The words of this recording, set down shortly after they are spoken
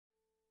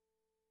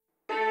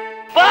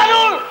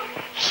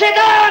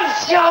Setan!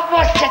 Siapa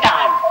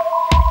setan?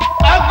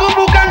 Aku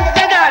bukan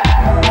setan!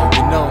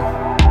 You know,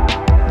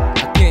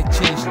 I can't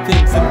change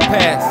things in the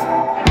past,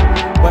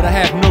 but I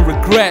have no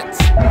regrets.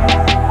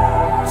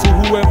 To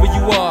whoever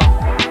you are,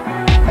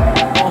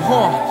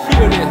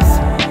 here it is.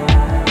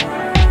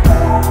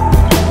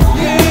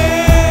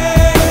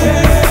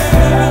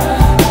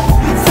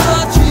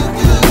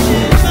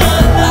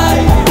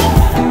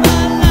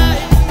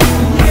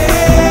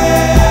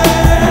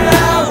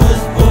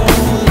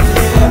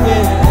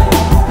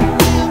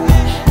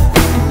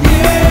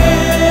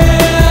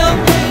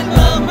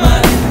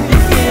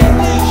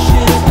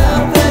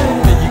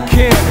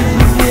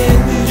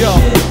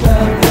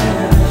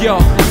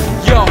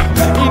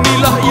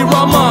 Inilah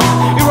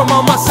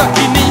irama masa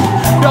kini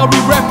dari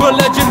rapper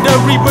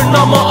legendary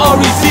bernama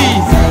R.E.Z.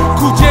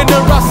 Ku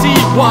generasi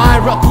Y,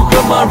 rap ku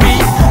gemari.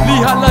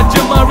 Lihatlah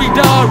jemari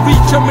dari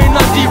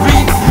cerminan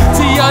diri.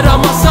 Tiada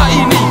masa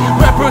ini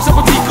rapper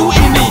seperti ku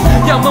ini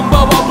yang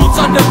membawa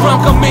roots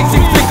underground ke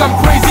mainstream. Think I'm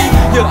crazy?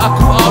 Ya,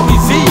 aku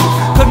R.E.Z,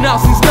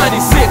 kenal since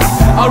 96.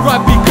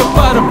 R.I.P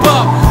kepada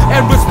Bob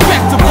and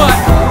respect to Bud.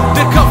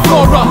 Dekat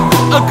flora,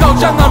 engkau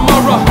jangan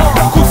marah.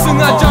 Ku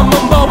sengaja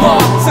membawa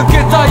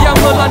sengketa yang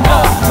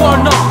melanda,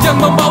 warna yang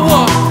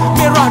membawa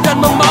merah dan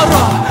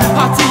membara,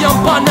 hati yang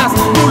panas,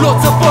 mulut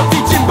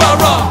seperti jin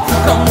bara.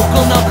 Kamu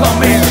kenal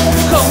kami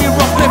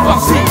rock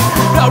lepaksi.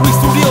 Dari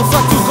studio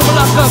 1 ke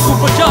Melaka ku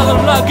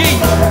berjalan lagi.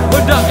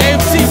 Bedak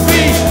MCB,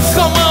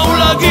 kau mau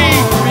lagi?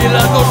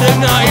 Bila kau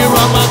dengar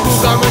irama ku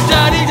kan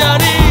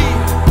menjadi-jadi.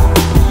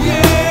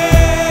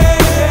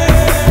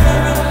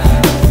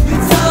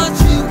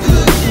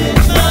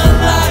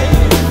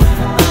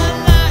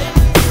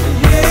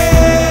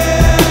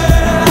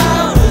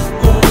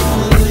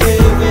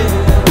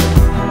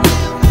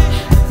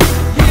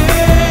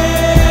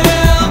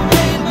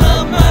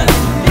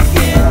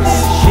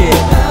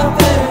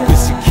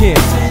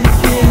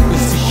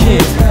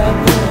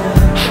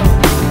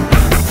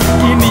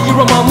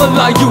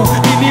 Melayu,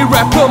 ini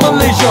rapper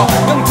Malaysia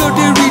yang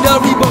terdiri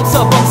dari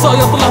bangsa-bangsa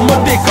yang telah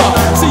merdeka.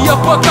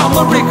 Siapakah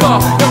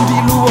mereka yang di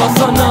luar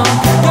sana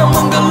yang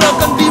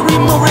menggelakkan diri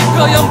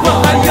mereka yang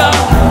bahaya?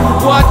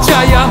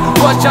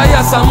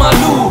 Wajaya sama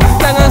lu.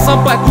 Jangan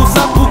sampai ku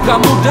sapu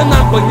kamu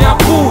dengan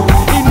penyapu.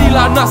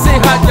 Inilah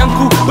nasihat yang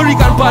ku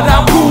berikan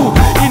padamu.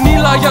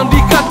 Inilah yang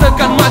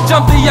dikatakan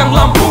macam tiang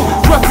lampu.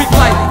 Traffic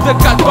light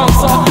dekat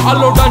bangsa,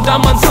 alur dan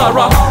daman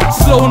sara.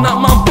 Slow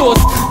nak mampus,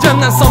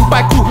 jangan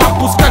sampai ku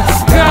hapuskan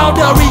kau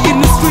dari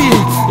industri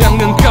yang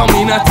engkau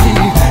minati.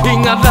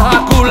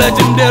 Ingatlah aku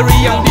legendary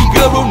yang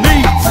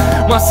digeruni.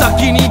 Masa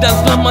kini dan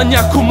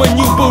selamanya ku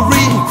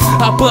menyuburi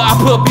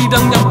apa-apa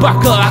bidang yang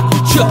bakal aku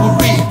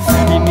ceburi.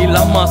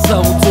 Inilah masa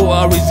untuk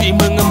R.E.Z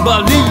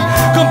mengembali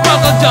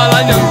kembangkan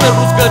jalan yang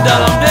terus ke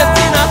dalam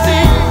destinasi.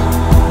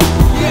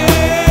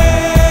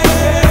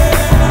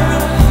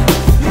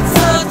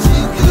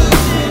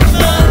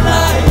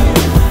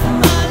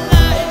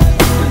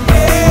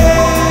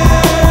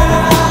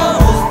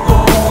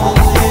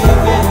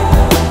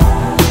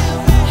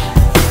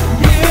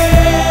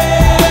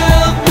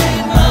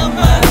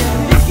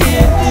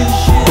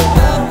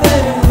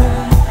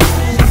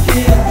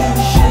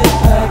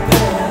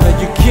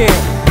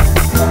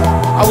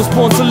 I was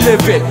born to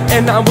live it,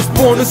 and I was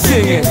born to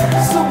sing it.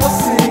 So I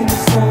sing the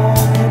song,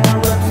 and I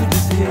rap to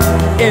this hit.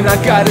 And I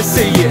gotta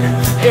say it,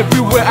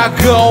 everywhere I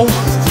go.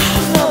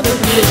 Another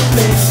hit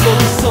makes so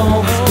the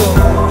songs go.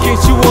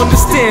 Can't you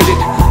understand it?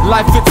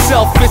 Life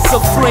itself is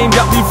a frame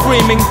that we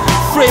framing.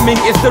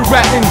 Framing is the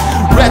rapping.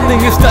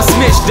 Rapping is the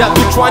snitch that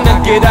we trying to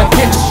get a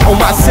hitch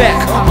on my sack.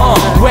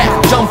 Whack,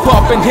 jump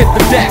up and hit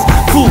the decks.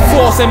 Full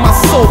force and my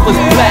soul is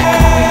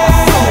black.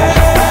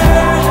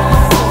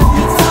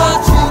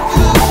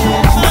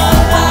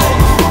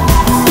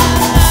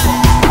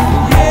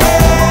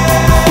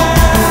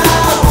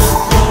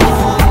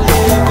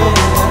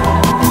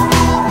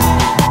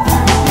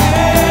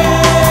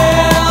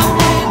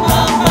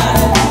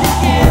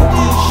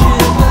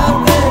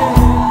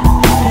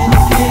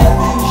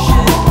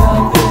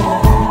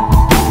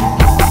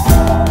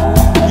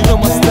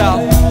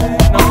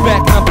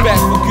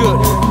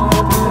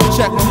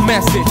 Check my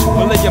message,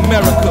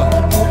 Malay-America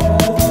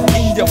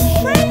in your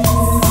face.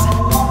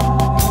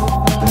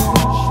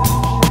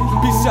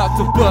 Peace out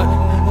to Bud,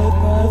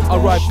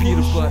 R.I.P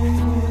to Bud.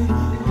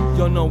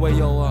 Y'all know where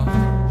y'all are.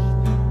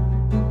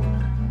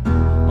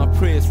 My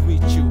prayers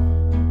reach you.